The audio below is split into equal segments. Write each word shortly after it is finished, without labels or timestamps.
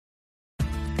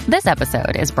This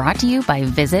episode is brought to you by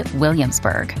Visit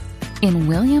Williamsburg. In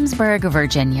Williamsburg,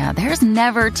 Virginia, there's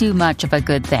never too much of a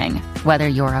good thing. Whether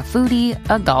you're a foodie,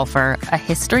 a golfer, a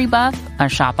history buff, a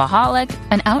shopaholic,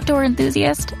 an outdoor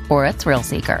enthusiast, or a thrill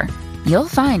seeker, you'll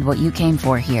find what you came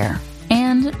for here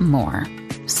and more.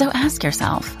 So ask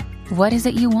yourself, what is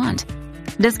it you want?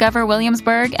 Discover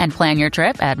Williamsburg and plan your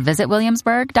trip at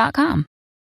visitwilliamsburg.com.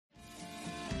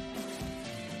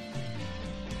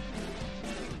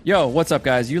 Yo, what's up,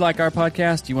 guys? You like our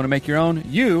podcast? You want to make your own?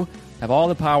 You have all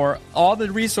the power, all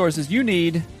the resources you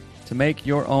need to make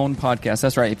your own podcast.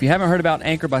 That's right. If you haven't heard about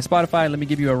Anchor by Spotify, let me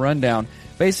give you a rundown.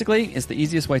 Basically, it's the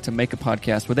easiest way to make a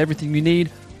podcast with everything you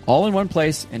need all in one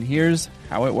place, and here's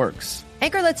how it works.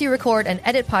 Anchor lets you record and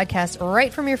edit podcasts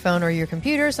right from your phone or your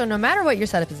computer, so no matter what your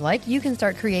setup is like, you can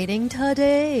start creating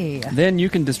today. Then you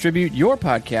can distribute your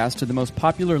podcast to the most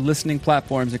popular listening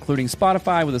platforms, including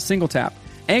Spotify, with a single tap.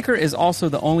 Anchor is also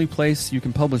the only place you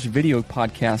can publish video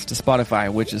podcasts to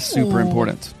Spotify, which is super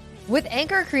important. With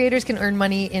Anchor, creators can earn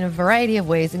money in a variety of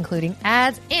ways, including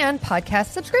ads and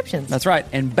podcast subscriptions. That's right.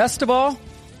 And best of all,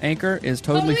 Anchor is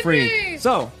totally free.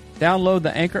 So download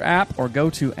the Anchor app or go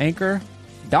to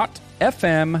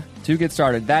anchor.fm to get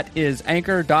started. That is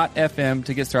anchor.fm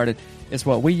to get started. It's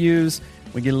what we use.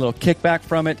 We get a little kickback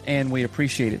from it, and we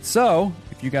appreciate it. So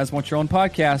if you guys want your own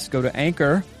podcast, go to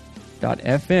anchor.fm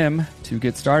to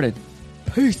get started.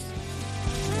 Peace.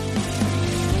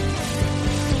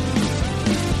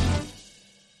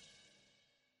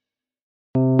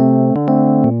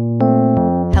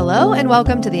 Hello and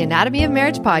welcome to the Anatomy of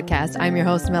Marriage podcast. I'm your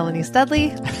host, Melanie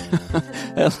Studley.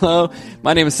 Hello,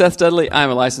 my name is Seth Dudley. I'm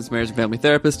a licensed marriage and family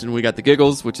therapist, and we got the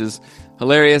giggles, which is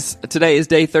hilarious. Today is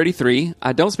day 33.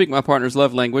 I don't speak my partner's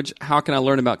love language. How can I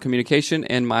learn about communication?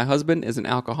 And my husband is an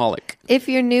alcoholic. If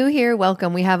you're new here,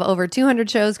 welcome. We have over 200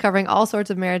 shows covering all sorts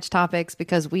of marriage topics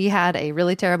because we had a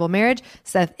really terrible marriage.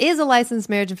 Seth is a licensed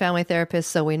marriage and family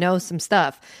therapist, so we know some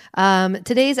stuff.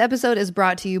 Today's episode is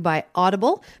brought to you by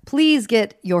Audible. Please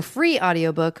get your free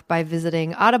audiobook by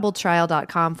visiting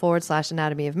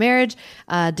audibletrial.com/anatomy of marriage.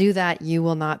 Do that. You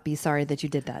will not be sorry that you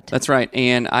did that. That's right.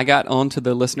 And I got on to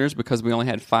the listeners because we only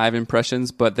had 5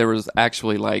 impressions, but there was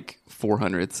actually like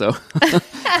 400. So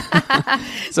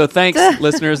so thanks,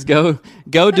 listeners. Go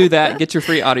do that. Get your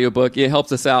free audiobook. It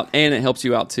helps us out, and it helps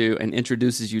you out too, and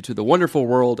introduces you to the wonderful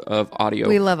world of audio.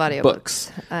 We love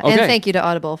audiobooks. And thank you to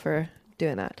Audible for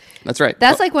doing that. That's right.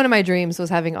 That's like one of my dreams, was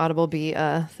having Audible be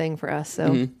a thing for us.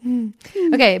 So,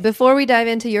 Okay, before we dive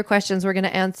into your questions, we're going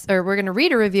to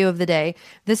read a review of the day.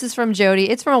 This is from Jody.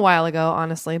 It's from a while ago,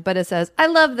 honestly, but it says, I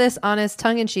love this honest,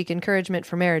 tongue-in-cheek encouragement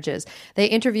for marriages. They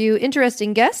interview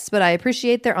interesting guests, but I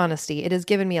appreciate their honesty. It has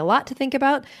given me a lot to think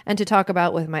about and to talk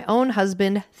about with my own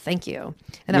husband. Thank you.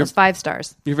 And that was 5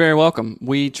 stars. You're very welcome.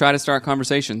 We try to start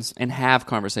conversations and have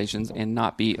conversations and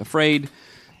not be afraid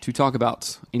to talk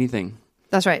about anything.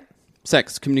 That's right.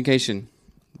 Sex, communication,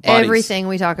 bodies. Everything,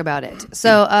 we talk about it.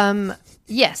 So,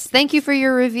 yes, thank you for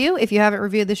your review. If you haven't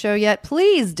reviewed the show yet,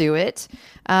 please do it.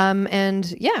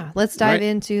 And yeah, let's dive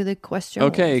into the questions.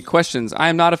 Okay, questions. I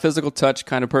am not a physical touch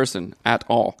kind of person at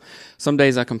all. Some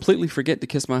days I completely forget to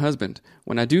kiss my husband.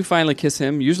 When I do finally kiss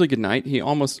him, usually goodnight, he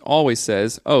almost always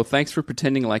says, "Oh, thanks for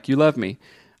pretending like you love me."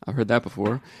 I've heard that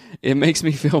before. It makes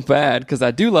me feel bad because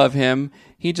I do love him.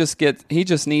 He just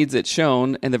needs it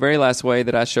shown, and the very last way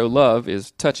that I show love is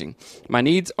touching. My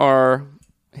needs are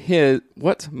his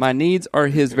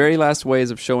very last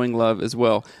ways of showing love as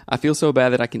well. I feel so bad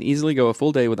that I can easily go a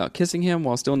full day without kissing him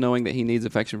while still knowing that he needs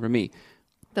affection from me.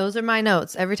 Those are my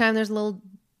notes. Every time there's little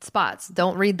spots,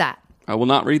 don't read that. I will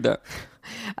not read that.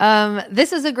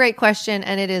 This is a great question,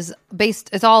 and it's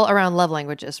all around love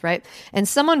languages, right? And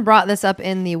someone brought this up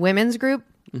in the women's group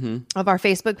of our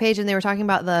Facebook page, and they were talking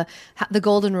about the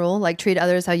golden rule, like treat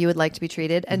others how you would like to be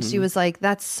treated. And she was like,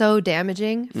 that's so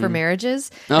damaging for marriages.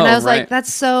 And I was like,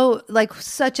 that's so, like,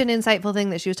 such an insightful thing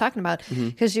that she was talking about.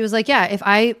 Because she was like, yeah, if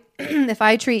I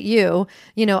treat you,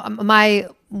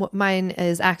 mine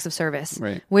is acts of service,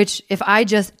 right? Which if I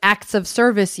just acts of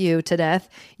service you to death,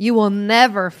 you will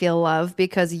never feel love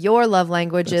because your love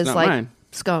language is like mine.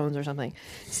 Scones or something.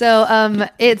 So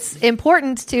it's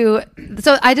important so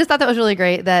I just thought that was really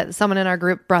great that someone in our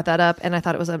group brought that up, and I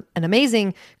thought it was an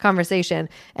amazing conversation.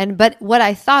 But what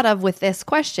I thought of with this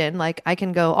question, like, I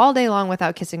can go all day long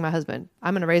without kissing my husband.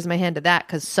 I'm going to raise my hand to that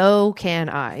because so can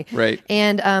I. Right.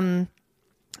 And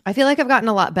I feel like I've gotten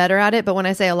a lot better at it, but when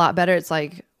I say a lot better, it's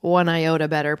like 1 iota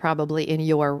better probably in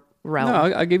your realm.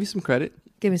 No, I'll give you some credit.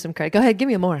 Give me some credit. Go ahead, give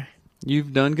me more.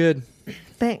 You've done good.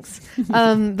 Thanks.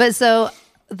 But so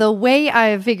the way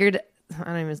I figured,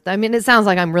 it sounds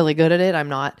like I'm really good at it. I'm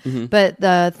not. Mm-hmm. But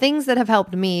the things that have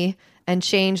helped me and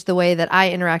change the way that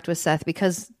I interact with Seth,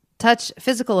 because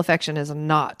physical affection is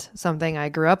not something I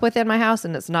grew up with in my house,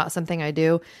 and it's not something I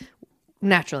do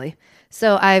naturally.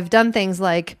 So I've done things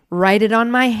like write it on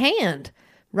my hand,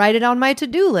 write it on my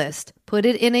to-do list, put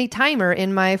it in a timer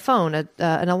in my phone,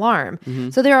 an alarm. Mm-hmm.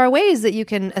 So there are ways that you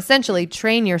can essentially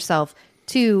train yourself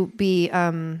to be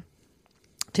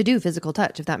to do physical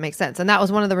touch, if that makes sense. And that was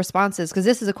one of the responses, because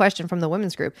this is a question from the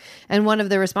women's group. And one of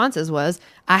the responses was,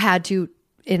 I had to,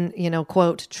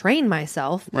 quote, train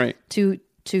myself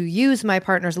to use my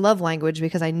partner's love language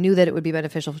because I knew that it would be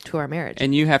beneficial to our marriage.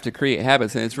 And you have to create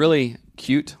habits. And it's really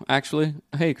cute, actually.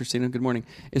 Hey, Christina, good morning.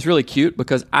 It's really cute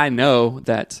because I know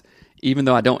that even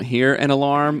though I don't hear an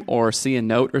alarm or see a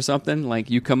note or something, like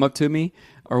you come up to me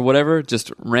or whatever,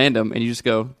 just random, and you just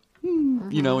go,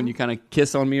 and you kind of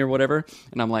kiss on me or whatever.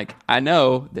 And I'm like, I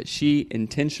know that she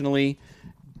intentionally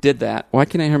did that. Why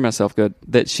can't I hear myself good?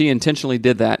 That she intentionally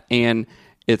did that, and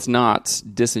it's not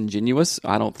disingenuous.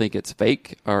 I don't think it's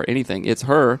fake or anything. It's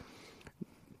her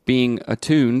being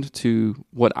attuned to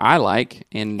what I like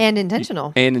and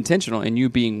intentional. And you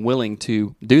being willing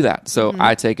to do that. So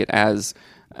I take it as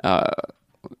I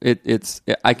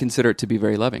consider it to be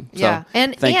very loving. Yeah.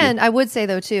 So, and I would say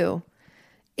though too,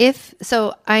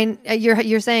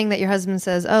 you're saying that your husband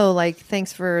says, "Oh, like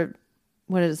thanks for,"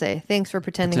 what did it say? "Thanks for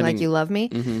pretending like you love me."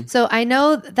 Mm-hmm. So I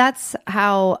know that's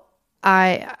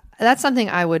something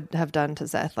I would have done to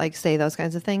Seth, like say those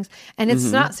kinds of things. And it's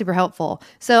not super helpful.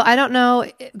 So I don't know,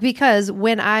 because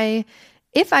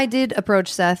if I did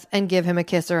approach Seth and give him a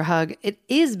kiss or a hug, it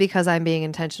is because I'm being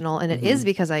intentional, and it is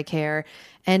because I care.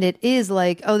 And it is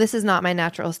like, oh, this is not my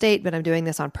natural state, but I'm doing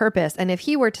this on purpose. And if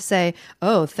he were to say,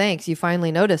 "Oh, thanks, you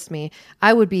finally noticed me,"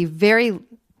 I would be very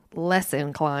less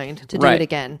inclined to do it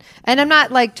again. And I'm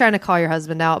not like trying to call your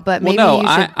husband out, but maybe you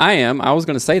should. I am. I was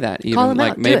going to say that even. Call him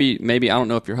like out. maybe I don't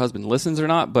know if your husband listens or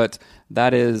not, but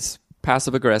that is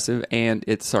passive aggressive and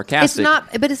it's sarcastic. It's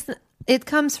not, but it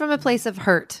comes from a place of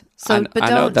hurt. So, I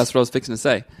know, that's what I was fixing to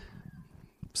say.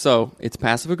 So it's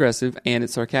passive aggressive and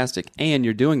it's sarcastic, and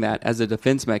you're doing that as a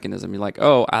defense mechanism. You're like,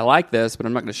 "Oh, I like this, but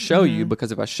I'm not going to show you,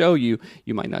 because if I show you,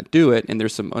 you might not do it," and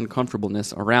there's some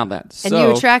uncomfortableness around that. And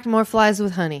you attract more flies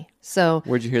with honey. So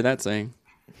where'd you hear that saying?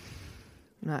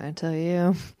 I'm not going to tell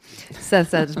you. Seth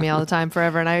says it to me all the time,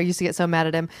 forever, and I used to get so mad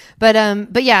at him. But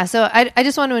yeah, so I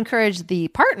just want to encourage the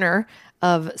partner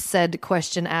of said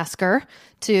question asker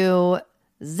to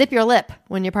zip your lip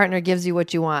when your partner gives you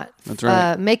what you want. That's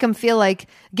right. Make them feel like,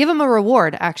 give them a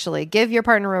reward, actually. Give your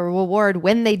partner a reward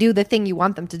when they do the thing you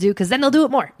want them to do, because then they'll do it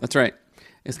more. That's right.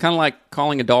 It's kind of like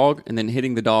calling a dog and then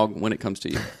hitting the dog when it comes to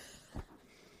you.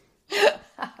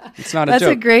 It's not a joke.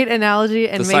 That's a great analogy,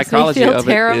 and the makes me feel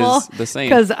terrible. Is the same.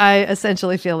 Because I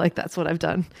essentially feel like that's what I've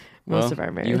done most of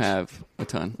our marriage. You have a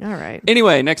ton. All right.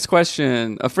 Anyway, next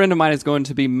question. A friend of mine is going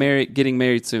to be getting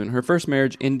married soon. Her first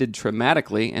marriage ended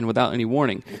traumatically and without any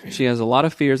warning. She has a lot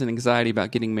of fears and anxiety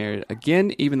about getting married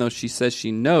again, even though she says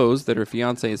she knows that her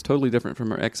fiancé is totally different from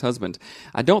her ex-husband.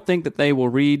 I don't think that they will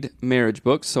read marriage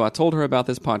books, so I told her about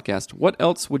this podcast. What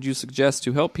else would you suggest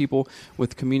to help people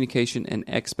with communication and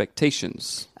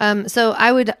expectations? So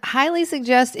I would highly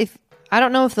suggest, I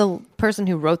don't know if the person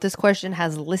who wrote this question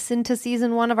has listened to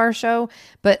season 1 of our show,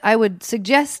 but I would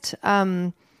suggest,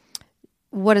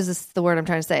 what is the word I'm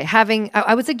trying to say?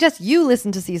 I would suggest you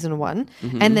listen to season 1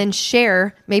 and then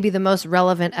share maybe the most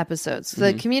relevant episodes.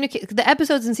 So the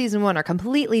episodes in season 1 are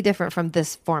completely different from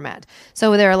this format.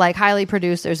 So they're like highly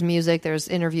produced. There's music, there's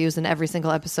interviews in every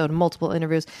single episode, multiple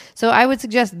interviews. So I would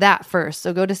suggest that first.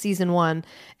 So go to season 1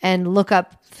 and look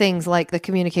up things like the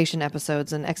communication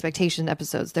episodes and expectation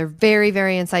episodes. They're very,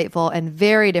 very insightful and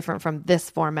very different from this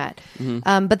format.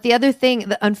 But the other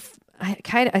thing,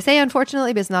 I say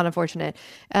unfortunately, but it's not unfortunate.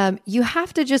 You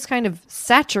have to just kind of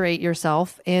saturate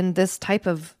yourself in this type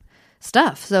of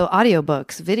stuff. So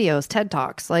audiobooks, videos, TED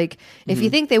Talks. Like if you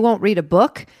think they won't read a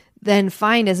book, then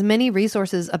find as many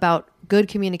resources about good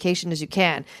communication as you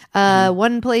can.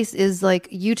 One place is like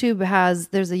there's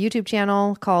a YouTube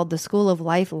channel called The School of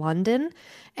Life London.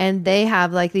 And they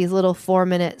have like these little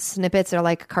 4-minute snippets. They're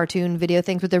like cartoon video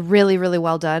things, but they're really, really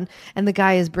well done. And the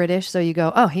guy is British, so you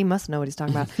go, "Oh, he must know what he's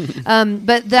talking about."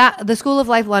 But the School of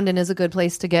Life London is a good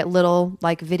place to get little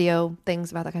like video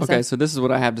things about that kind of stuff. Okay, so this is what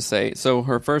I have to say. So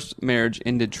her first marriage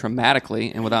ended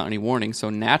traumatically and without any warning. So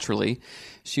naturally,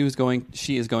 she is going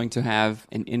to have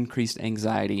an increased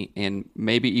anxiety and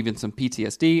maybe even some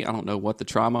PTSD. I don't know what the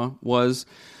trauma was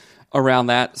around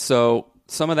that. So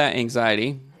some of that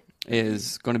anxiety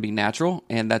is going to be natural,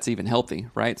 and that's even healthy,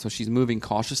 right? So she's moving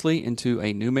cautiously into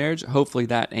a new marriage. Hopefully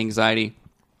that anxiety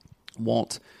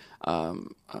won't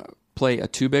play a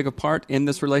too big a part in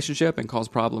this relationship and cause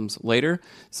problems later.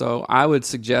 So I would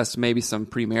suggest maybe some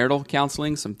premarital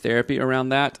counseling, some therapy around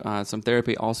that, some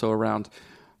therapy also around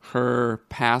her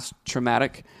past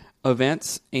traumatic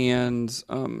events, and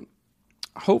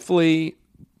hopefully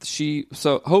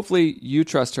you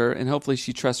trust her, and hopefully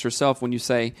she trusts herself when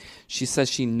she says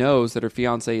she knows that her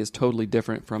fiance is totally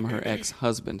different from her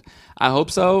ex-husband. I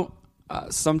hope so.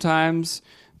 Sometimes,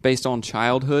 based on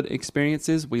childhood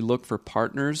experiences, we look for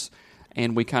partners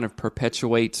and we kind of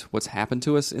perpetuate what's happened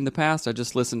to us in the past. I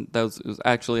just listened. It was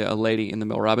actually a lady in the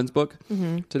Mel Robbins book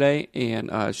today,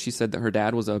 and she said that her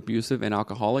dad was abusive and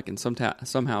alcoholic, and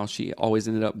somehow she always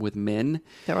ended up with men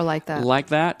that were like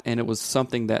that. And it was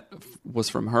something that was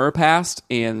from her past,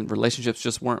 and relationships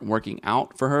just weren't working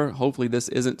out for her. Hopefully this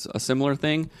isn't a similar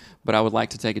thing, but I would like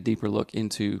to take a deeper look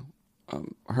into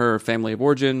her family of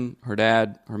origin, her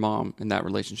dad, her mom, and that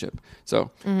relationship.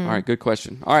 So, all right, good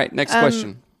question. All right, next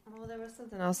question.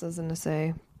 Something else I was going to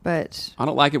say, but I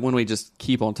don't like it when we just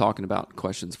keep on talking about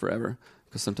questions forever,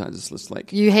 because sometimes it's just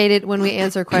like... You hate it when we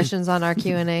answer questions on our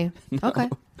Q&A? No. Okay.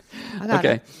 I got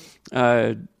it.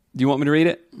 Do you want me to read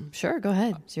it? Sure, go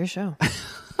ahead. It's your show.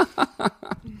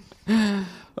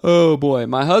 Oh, boy.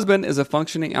 My husband is a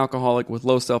functioning alcoholic with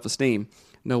low self-esteem.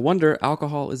 No wonder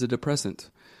alcohol is a depressant.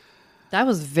 That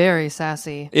was very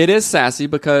sassy. It is sassy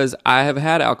because I have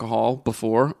had alcohol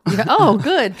before. Yeah. Oh,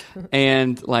 good.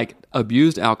 And like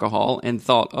abused alcohol and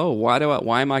thought, oh, why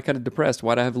am I kind of depressed?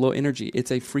 Why do I have low energy?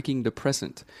 It's a freaking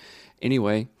depressant.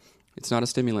 Anyway, it's not a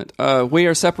stimulant. We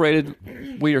are separated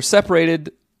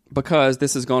because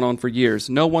this has gone on for years.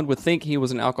 No one would think he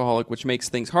was an alcoholic, which makes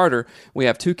things harder. We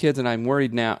have 2 kids, and I'm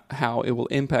worried now how it will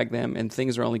impact them, and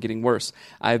things are only getting worse.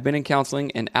 I have been in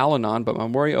counseling and Al-Anon, but my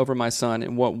worry over my son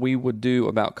and what we would do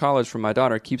about college for my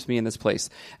daughter keeps me in this place,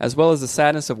 as well as the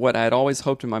sadness of what I had always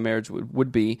hoped in my marriage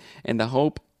would be, and the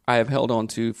hope I have held on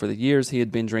to for the years he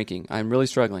had been drinking. I'm really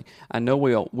struggling. I know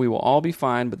we will all be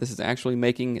fine, but this is actually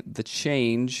making the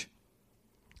change...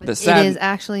 It is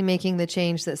actually making the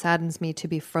change that saddens me to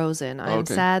be frozen. I am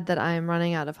sad that I am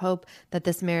running out of hope that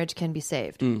this marriage can be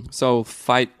saved. So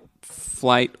fight,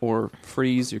 flight, or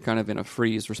freeze. You're kind of in a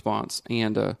freeze response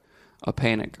and a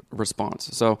panic response.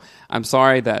 So I'm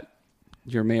sorry that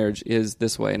your marriage is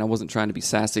this way, and I wasn't trying to be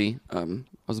sassy. I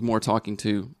was more talking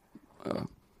to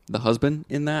the husband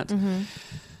in that. Mm-hmm.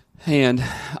 And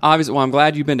obviously, I'm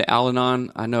glad you've been to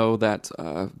Al-Anon. I know that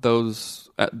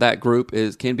that group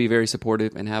can be very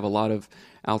supportive and have a lot of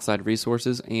outside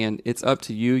resources. And it's up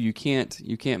to you. You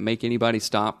can't make anybody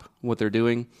stop what they're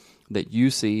doing that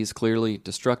you see is clearly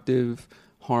destructive,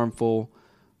 harmful,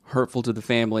 hurtful to the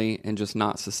family, and just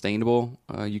not sustainable.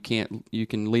 You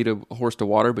can lead a horse to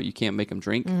water, but you can't make them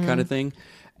drink, kind of thing.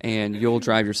 And you'll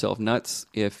drive yourself nuts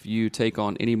if you take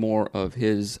on any more of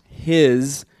his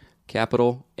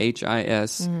capital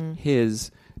HIS,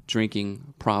 his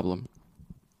drinking problem.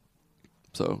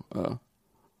 So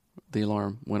the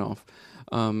alarm went off.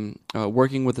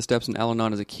 Working with the steps in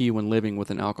Al-Anon is a key when living with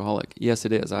an alcoholic. Yes,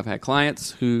 it is. I've had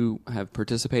clients who have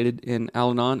participated in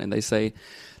Al-Anon, and they say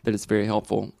that it's very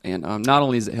helpful. And not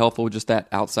only is it helpful, just that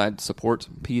outside support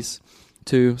piece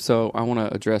too. So I want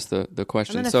to address the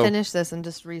question. I'm going to finish this and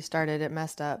just restart it. It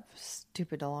messed up.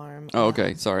 Stupid alarm. Oh,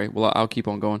 okay. Sorry. Well, I'll keep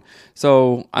on going.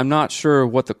 So I'm not sure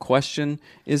what the question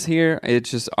is here. It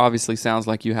just obviously sounds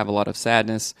like you have a lot of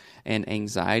sadness and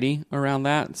anxiety around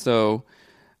that. So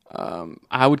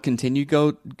I would continue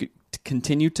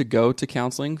to go to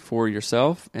counseling for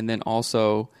yourself, and then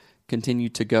also continue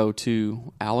to go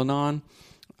to Al-Anon.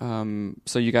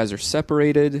 So you guys are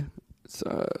separated.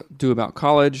 Due about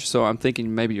college. So I'm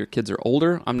thinking maybe your kids are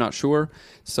older. I'm not sure.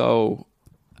 So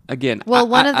again, well,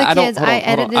 one of the kids, I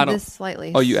edited this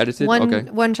slightly. Oh, you edited?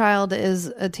 Okay. One child is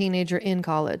a teenager in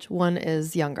college. One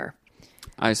is younger.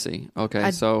 I see.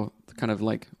 Okay. So kind of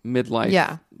like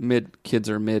midlife, kids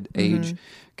are mid-age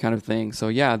kind of thing. So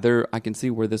yeah, I can see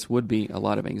where this would be a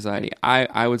lot of anxiety.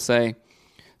 I would say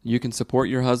you can support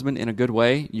your husband in a good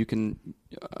way. You can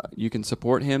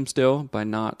support him still by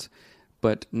not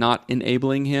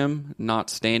enabling him, not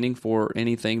standing for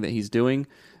anything that he's doing,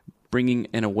 bringing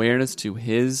an awareness to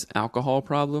his alcohol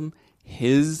problem,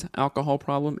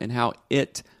 and how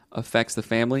it affects the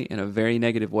family in a very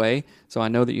negative way. So I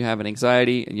know that you have an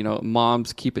anxiety. You know,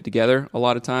 moms keep it together a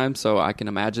lot of times. So I can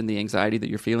imagine the anxiety that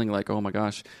you're feeling, like, oh my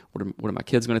gosh, what are my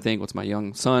kids going to think? What's my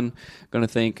young son going to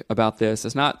think about this?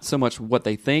 It's not so much what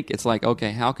they think. It's like,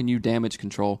 okay, how can you damage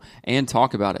control and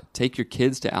talk about it? Take your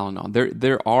kids to Al-Anon.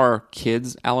 There are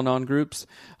kids Al-Anon groups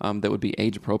that would be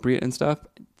age appropriate and stuff.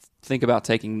 Think about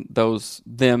taking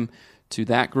them to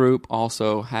that group,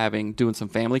 also doing some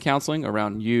family counseling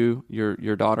around you,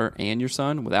 your daughter, and your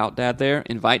son without dad there.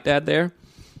 Invite dad there,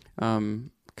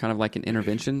 kind of like an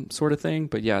intervention sort of thing.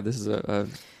 But yeah, this is a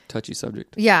touchy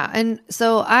subject. Yeah, and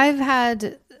so I've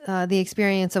had the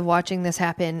experience of watching this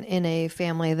happen in a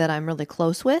family that I'm really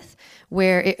close with,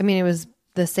 where it was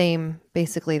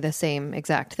basically the same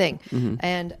exact thing. Mm-hmm.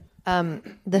 And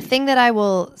the thing that I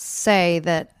will say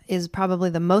that is probably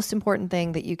the most important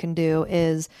thing that you can do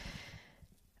is,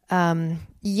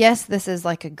 yes, this is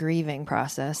like a grieving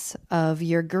process of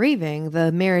you're grieving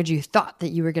the marriage you thought that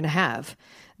you were going to have.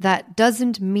 That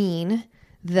doesn't mean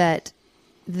that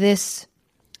this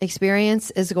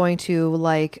experience is going to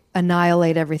like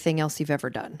annihilate everything else you've ever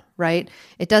done, right?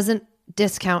 It doesn't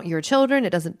discount your children. It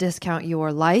doesn't discount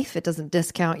your life. It doesn't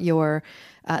discount your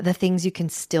the things you can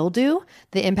still do,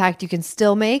 the impact you can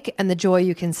still make, and the joy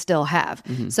you can still have.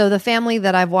 Mm-hmm. So the family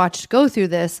that I've watched go through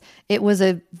this, it was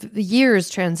a year's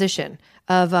transition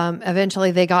of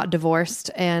eventually they got divorced,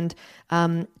 and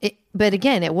but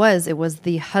again, it was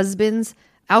the husband's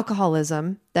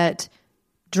alcoholism that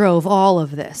drove all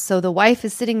of this. So the wife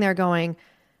is sitting there going,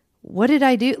 what did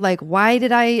I do? Like, why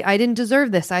did I didn't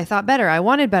deserve this. I thought better. I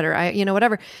wanted better.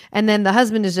 Whatever. And then the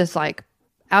husband is just like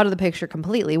out of the picture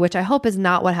completely, which I hope is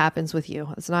not what happens with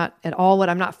you. It's not at all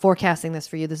I'm not forecasting this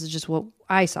for you. This is just what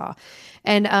I saw.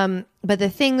 And, but the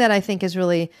thing that I think is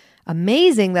really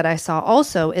amazing that I saw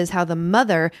also is how the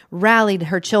mother rallied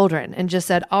her children and just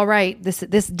said, all right,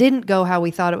 this didn't go how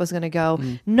we thought it was going to go.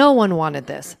 Mm-hmm. No one wanted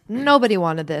this. Nobody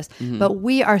wanted this, mm-hmm. but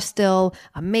we are still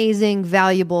amazing,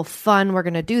 valuable, fun. We're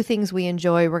going to do things we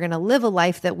enjoy. We're going to live a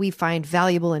life that we find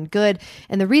valuable and good.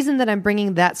 And the reason that I'm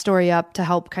bringing that story up to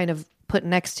help kind of put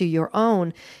next to your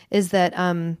own is that,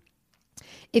 let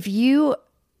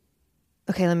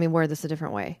me word this a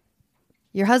different way.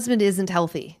 Your husband isn't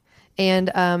healthy.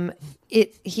 And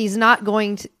he's not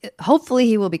going to, hopefully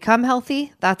he will become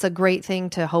healthy. That's a great thing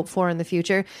to hope for in the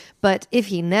future. But if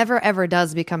he never, ever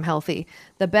does become healthy,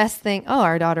 the best thing,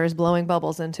 our daughter is blowing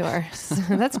bubbles into our,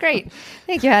 that's great.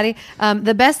 Thank you, Hattie.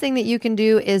 The best thing that you can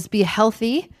do is be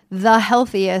healthy, the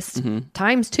healthiest mm-hmm.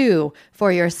 times 2 for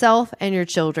yourself and your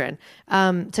children,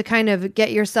 to kind of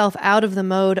get yourself out of the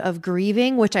mode of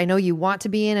grieving, which I know you want to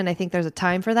be in. And I think there's a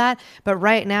time for that, but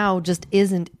right now just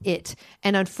isn't it.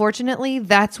 And unfortunately,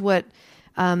 that's what,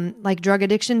 like drug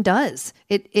addiction does.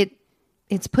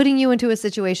 It's putting you into a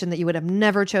situation that you would have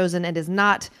never chosen and is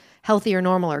not healthy or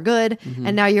normal or good. Mm-hmm.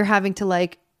 And now you're having to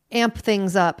like amp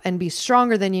things up and be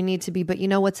stronger than you need to be. But you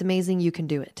know what's amazing? You can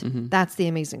do it. Mm-hmm. That's the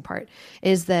amazing part,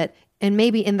 is that, and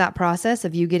maybe in that process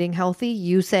of you getting healthy,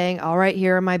 you saying, all right,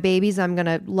 here are my babies. I'm going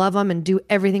to love them and do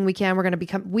everything we can. We're going to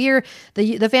become,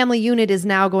 the family unit is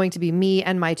now going to be me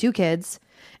and my 2 kids.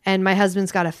 And my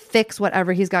husband's got to fix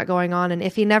whatever he's got going on. And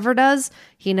if he never does,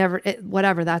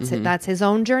 whatever, that's mm-hmm. it. That's his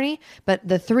own journey. But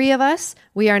the 3 of us,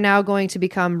 we are now going to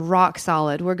become rock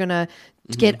solid. We're going to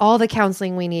mm-hmm. get all the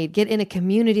counseling we need, get in a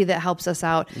community that helps us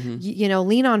out, mm-hmm.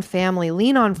 Lean on family,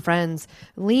 lean on friends,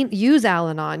 use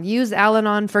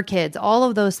Al-Anon for kids, all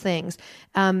of those things.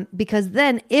 Because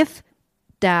then if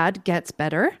dad gets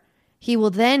better, he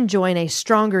will then join a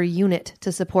stronger unit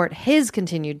to support his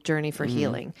continued journey for mm-hmm.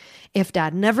 healing. If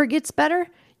dad never gets better,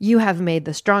 you have made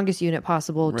the strongest unit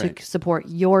possible to support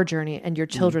your journey and your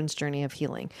children's mm-hmm. journey of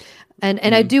healing. And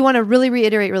I do want to really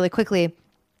reiterate really quickly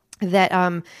that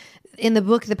in the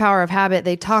book, The Power of Habit,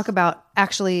 they talk about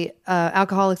actually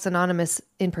Alcoholics Anonymous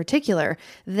in particular,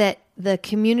 that the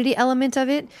community element of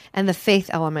it and the faith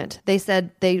element. They said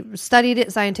they studied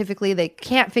it scientifically. They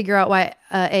can't figure out why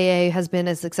AA has been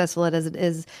as successful as it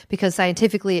is, because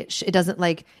scientifically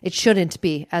it shouldn't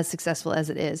be as successful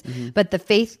as it is. Mm-hmm. But the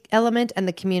faith element and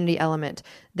the community element,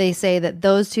 they say that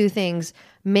those 2 things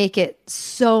make it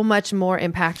so much more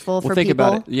impactful for think people.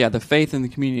 About it. Yeah, the faith and the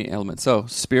community element. So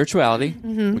spirituality,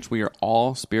 mm-hmm. which we are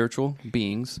all spiritual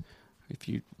beings, if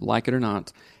you like it or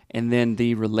not, and then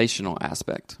the relational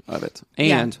aspect of it.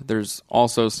 And there's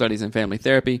also studies in family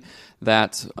therapy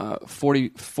that 40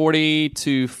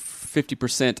 to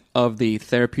 50% of the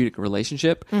therapeutic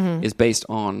relationship mm-hmm. is based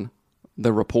on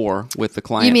the rapport with the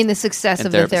client. You mean the success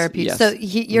of the therapy? Yes. So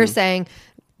you're mm-hmm. saying,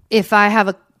 if I have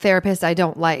a therapist I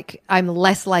don't like, I'm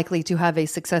less likely to have a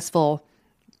successful,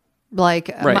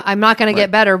 I'm not going to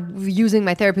get better using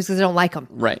my therapist because I don't like them.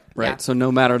 Right. Yeah. So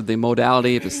no matter the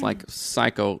modality, if it's like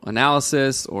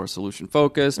psychoanalysis or solution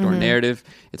focused mm-hmm. or narrative,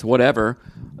 it's whatever,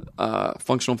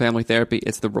 functional family therapy,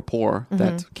 it's the rapport mm-hmm.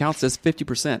 that counts as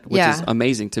 50%, which is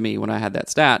amazing to me when I had that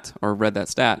stat or read that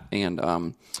stat. And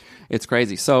It's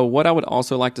crazy. So what I would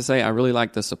also like to say, I really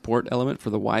like the support element for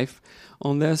the wife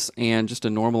on this, and just to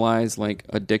normalize like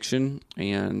addiction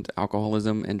and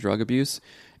alcoholism and drug abuse.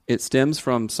 It stems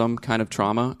from some kind of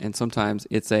trauma, and sometimes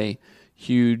it's a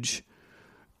huge,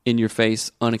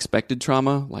 in-your-face, unexpected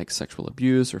trauma, like sexual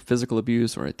abuse or physical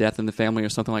abuse or a death in the family or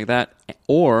something like that,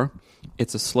 or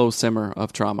it's a slow simmer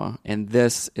of trauma, and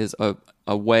this is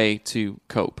a way to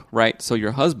cope, right? So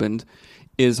your husband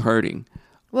is hurting.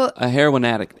 Well, a heroin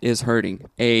addict is hurting.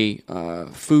 A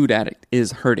food addict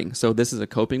is hurting. So this is a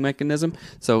coping mechanism.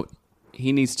 So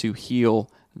he needs to heal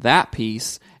that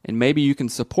piece, and maybe you can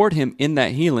support him in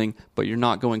that healing, but you're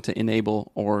not going to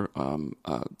enable or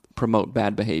promote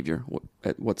bad behavior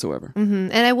whatsoever. Mm-hmm.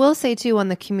 And I will say, too, on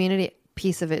the community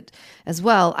piece of it as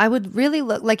well, I would really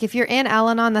look, like if you're in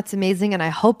Al-Anon, that's amazing, and I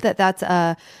hope that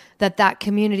that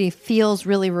community feels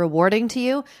really rewarding to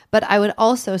you. But I would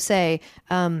also say,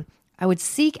 I would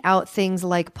seek out things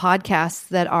like podcasts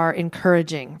that are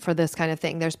encouraging for this kind of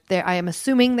thing. I am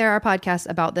assuming there are podcasts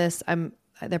about this.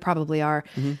 There probably are,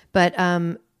 but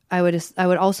I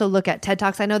would also look at TED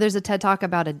Talks. I know there's a TED Talk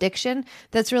about addiction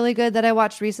that's really good that I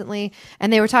watched recently,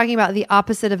 and they were talking about the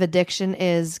opposite of addiction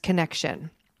is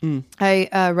connection.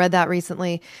 I read that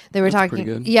recently. They were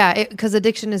talking, because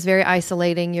addiction is very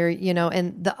isolating.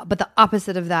 But the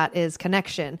opposite of that is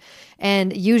connection.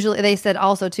 And usually, they said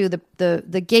also too,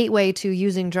 the gateway to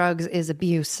using drugs is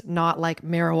abuse, not like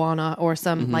marijuana or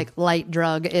some like light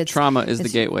drug. Trauma is the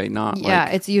gateway, not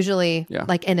it's usually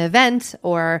like an event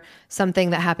or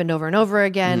something that happened over and over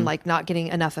again, like not getting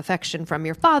enough affection from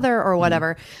your father or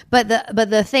whatever. But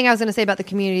the thing I was going to say about the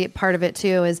community part of it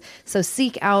too is, so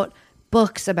seek out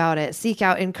books about it. Seek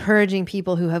out encouraging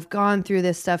people who have gone through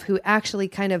this stuff, who actually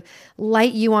kind of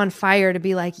light you on fire to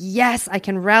be like, yes, I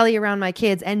can rally around my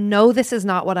kids and know this is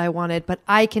not what I wanted, but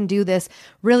I can do this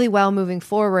really well moving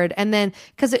forward. And then,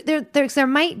 because there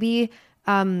might be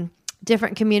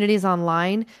different communities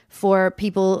online for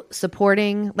people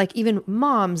supporting, like even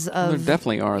moms of. There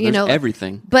definitely are. There's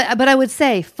everything. But I would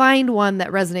say find one that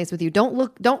resonates with you.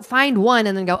 Don't find one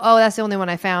and then go, oh, that's the only one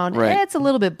I found. Right. It's a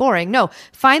little bit boring. No,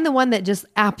 find the one that just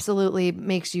absolutely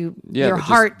makes your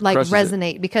heart like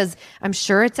resonate, because I'm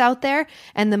sure it's out there.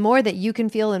 And the more that you can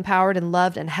feel empowered and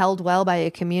loved and held well by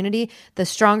a community, the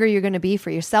stronger you're going to be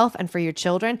for yourself and for your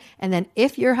children. And then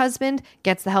if your husband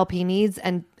gets the help he needs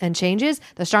and changes,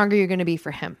 the stronger you're going to be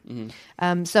for him.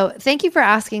 So thank you for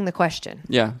asking the question.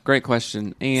 Yeah, great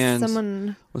question.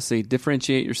 And let's see,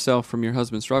 differentiate yourself from your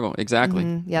husband's struggle.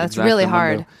 Exactly. Yeah, that's really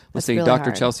hard. Let's see, really Dr.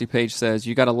 Hard. Chelsea Page says,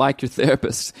 you got to like your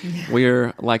therapist.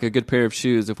 We're like a good pair of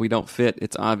shoes. If we don't fit,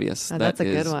 it's obvious. That's a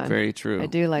good one. Very true. I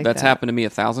do like that. That's happened to me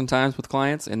 1,000 times with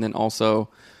clients, and then also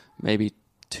maybe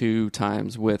 2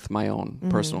 times with my own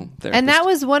personal therapist. And that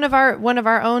was one of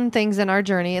our own things in our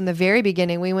journey. In the very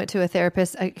beginning, we went to a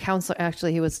therapist, a counselor.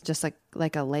 Actually, he was just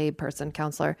like a lay person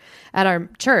counselor at our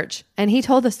church. And he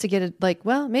told us to get it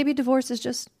well, maybe divorce is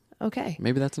just okay.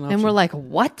 Maybe that's an option. And we're like,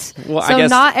 what? Well, so I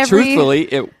guess truthfully,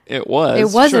 it was. It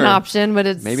was an option, but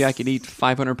it's... Maybe I could eat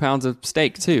 500 pounds of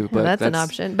steak too. But that's an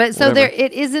option. But so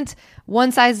it isn't...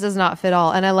 One size does not fit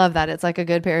all. And I love that. It's like a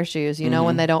good pair of shoes,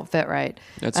 when they don't fit right.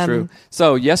 That's true.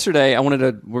 So yesterday, we're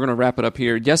going to wrap it up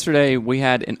here. Yesterday, we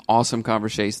had an awesome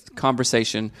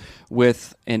conversation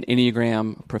with an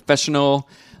Enneagram professional,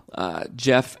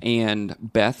 Jeff and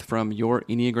Beth from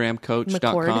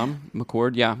YourEnneagramCoach.com.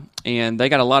 McCord, yeah. And they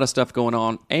got a lot of stuff going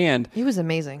on. And he was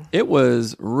amazing. It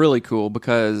was really cool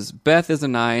because Beth is a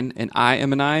 9 and I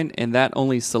am a 9. And that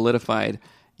only solidified,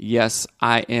 yes,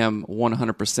 I am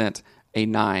 100% a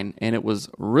 9, and it was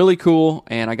really cool,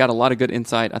 and I got a lot of good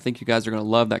insight. I think you guys are going to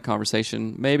love that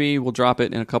conversation. Maybe we'll drop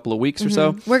it in a couple of weeks or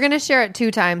so. We're going to share it 2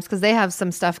 times because they have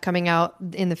some stuff coming out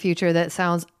in the future that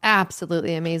sounds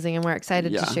absolutely amazing, and we're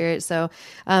excited to share it. So,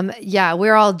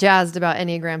 we're all jazzed about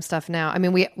Enneagram stuff now. I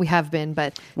mean, we have been,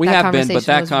 but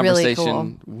that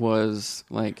conversation was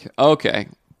like, okay,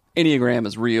 Enneagram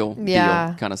is real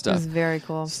deal kind of stuff. It's very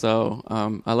cool. So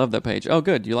I love that page. Oh,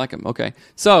 good. You like them. Okay.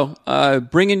 So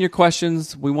bring in your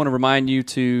questions. We want to remind you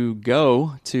to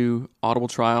go to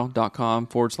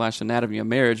audibletrial.com/anatomy of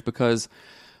marriage because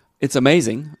it's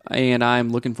amazing. And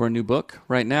I'm looking for a new book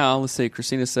right now. Let's see.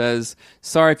 Christina says,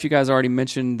 sorry if you guys already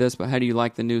mentioned this, but how do you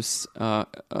like the new Sleeping at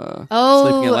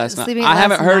Last Night? I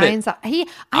haven't heard it.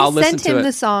 I sent him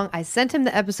the song. I sent him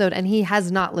the episode, and he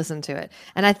has not listened to it.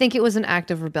 And I think it was an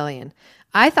act of rebellion.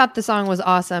 I thought the song was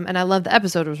awesome, and I love the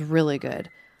episode. It was really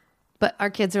good. But our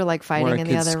kids are like fighting in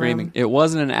the other room. It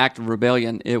wasn't an act of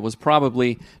rebellion. It was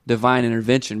probably divine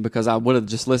intervention because I would have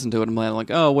just listened to it and been like,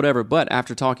 oh, whatever. But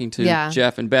after talking to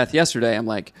Jeff and Beth yesterday, I'm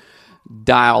like,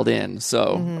 dialed in.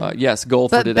 So yes, goal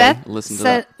for today. Listen to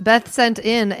that. Beth sent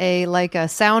in a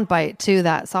soundbite to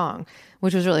that song,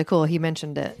 which was really cool. He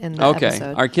mentioned it in the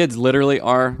episode. Our kids literally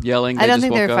are yelling. I don't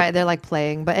think they're fighting. They're like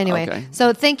playing. But anyway,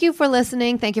 so thank you for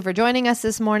listening. Thank you for joining us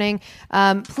this morning.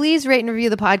 Please rate and review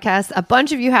the podcast. A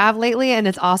bunch of you have lately, and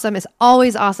it's awesome. It's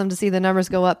always awesome to see the numbers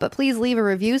go up. But please leave a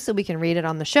review so we can read it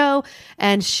on the show,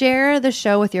 and share the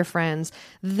show with your friends.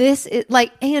 This is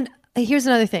and here's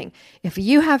another thing. If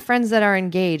you have friends that are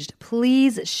engaged,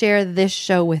 please share this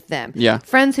show with them. Yeah.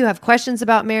 Friends who have questions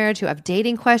about marriage, who have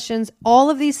dating questions, all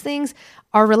of these things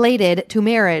are related to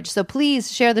marriage. So please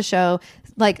share the show.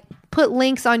 Put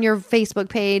links on your Facebook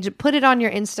page, put it on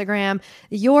your Instagram.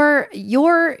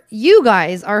 You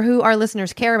guys are who our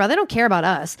listeners care about. They don't care about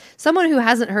us. Someone who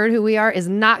hasn't heard who we are is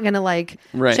not going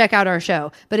to check out our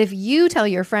show. But if you tell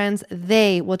your friends,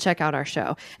 they will check out our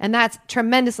show. And that's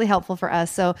tremendously helpful for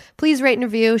us. So please rate and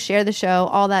review, share the show,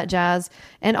 all that jazz.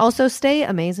 And also stay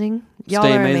amazing. Y'all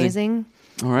are amazing.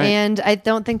 All right. And I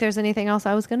don't think there's anything else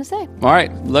I was going to say. All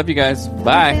right. Love you guys.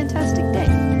 Bye. Fantastic.